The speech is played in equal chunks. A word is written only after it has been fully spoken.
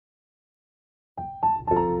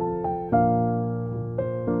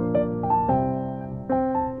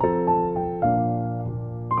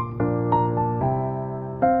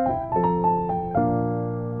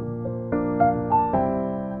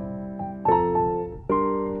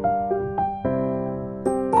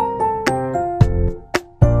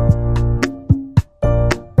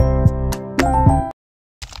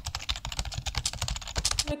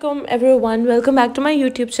Assalamualaikum everyone, welcome back to my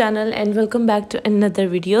YouTube channel and welcome back to another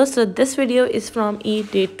video. So this video is from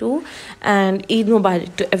Eid day 2 and Eid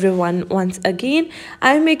Mubarak to everyone once again.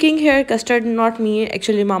 I'm making here custard, not me,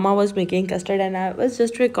 actually Mama was making custard and I was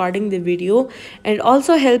just recording the video and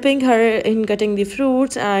also helping her in cutting the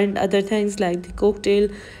fruits and other things like the cocktail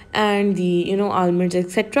and the almonds,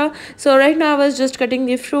 etc. So right now I was just cutting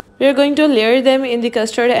the fruit. We are going to layer them in the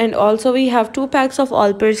custard, and also we have 2 packs of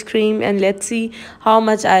all-purpose cream, and let's see how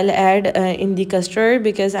much I'll add in the custard,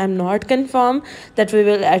 because I'm not confirmed that we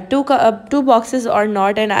will add two boxes or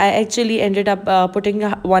not, and I actually ended up putting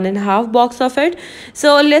 1.5 box of it.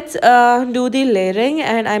 So let's do the layering,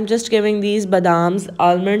 and I'm just giving these badams,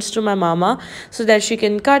 almonds to my mama so that she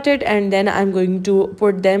can cut it, and then I'm going to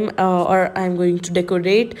put them or I'm going to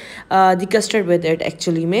decorate the custard with it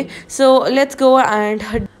actually. So let's go,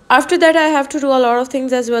 and after that I have to do a lot of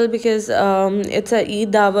things as well, because it's a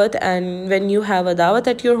Eid dawat, and when you have a dawat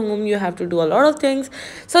at your home you have to do a lot of things.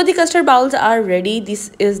 So the custard bowls are ready.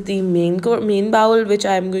 This is the main bowl which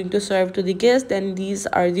I am going to serve to the guests. Then these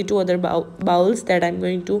are the 2 other bowls that I'm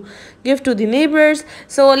going to give to the neighbors.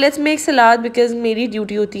 So let's make salad, because meri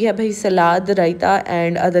duty hoti hai bhai salad, raita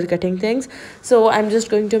and other cutting things. So I'm just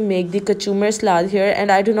going to make the kachumar salad here,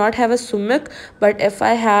 and I do not have a sumuk, but if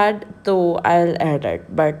I had, so I'll add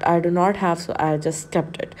it, but I do not have, so I just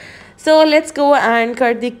kept it. So let's go and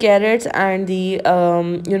cut the carrots and the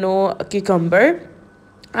cucumber.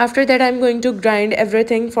 After that I'm going to grind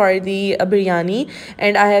everything for the biryani,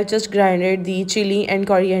 and I have just grinded the chili and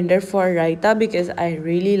coriander for raita, because I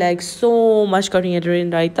really like so much coriander in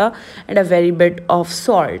raita, and a very bit of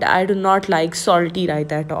salt. I do not like salty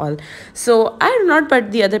raita at all, so I do not,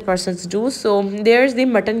 but the other persons do. So there's the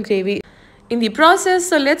mutton gravy in the process.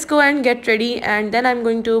 So let's go and get ready, and then I'm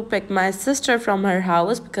going to pick my sister from her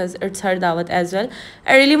house because it's her dawat as well.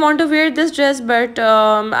 I really want to wear this dress, but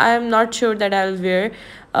I'm not sure that I'll wear.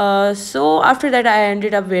 So after that I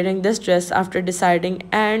ended up wearing this dress after deciding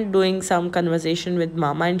and doing some conversation with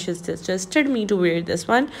mama, and she suggested me to wear this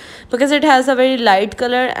one because it has a very light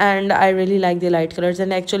color, and I really like the light colors,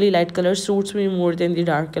 and actually light color suits me more than the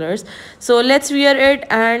dark colors. So let's wear it,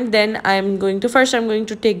 and then I'm going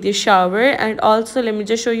to take the shower. And also let me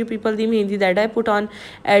just show you people the mehndi that I put on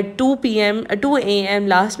at 2 a.m.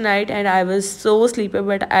 last night, and I was so sleepy,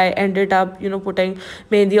 but I ended up putting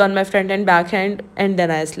mehndi on my front and back hand, and then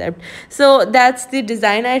I slept. So that's the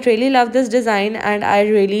design. I really love this design, and I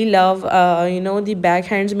really love the back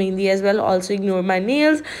hands mehndi as well. Also ignore my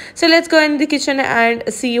nails. So let's go in the kitchen and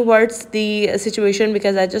see what's the situation,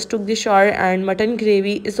 because I just took the shower and mutton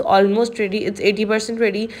gravy is almost ready. It's 80%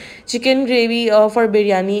 ready. Chicken gravy for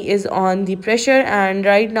biryani is on the pressure, and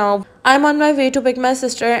right now I'm on my way to pick my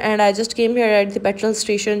sister, and I just came here at the petrol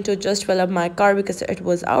station to just fill up my car because it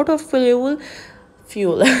was out of fuel.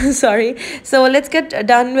 Sorry. So let's get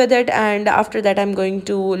done with it, and after that I'm going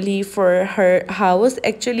to leave for her house.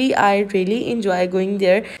 Actually I really enjoy going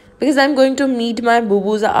there because I'm going to meet my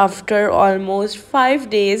boo-boos after almost 5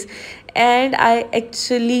 days, and I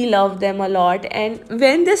actually love them a lot. And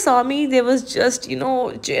when they saw me, they was just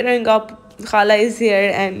cheering up, Khala is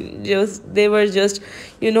here, and they were just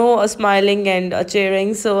smiling and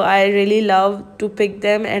cheering. So I really love to pick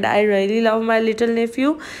them, and I really love my little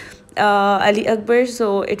nephew Ali Akbar.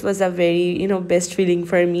 So it was a very best feeling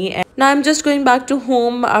for me. And now I'm just going back to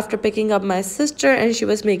home after picking up my sister, and she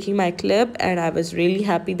was making my clip, and I was really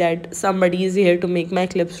happy that somebody is here to make my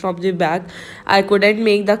clips from the back. I couldn't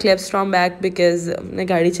make the clips from back because I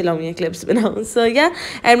gaadi chalauni clips now. So yeah,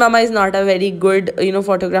 and mama is not a very good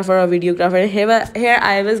photographer or videographer. Here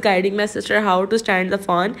I was guiding my sister how to stand the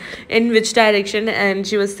phone in which direction, and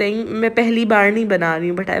she was saying मैं पहली बार नहीं बना रही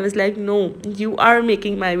हूँ, but I was like, no, you are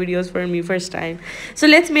making my videos for me first time. So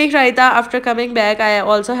let's make raita. After coming back I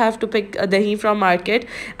also have to pick dahi from market,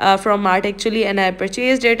 from mart actually, and I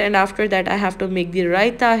purchased it, and after that I have to make the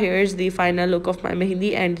raita. Here's the final look of my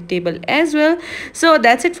mehendi and the table as well. So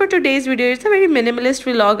that's it for today's video. It's a very minimalist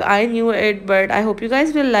vlog, I knew it, but I hope you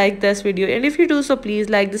guys will like this video, and if you do so please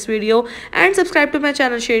like this video and subscribe to my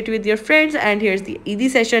channel, share it with your friends. And here's the Eid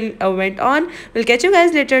session went on. We'll catch you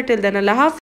guys later. Till then, Allah Hafiz.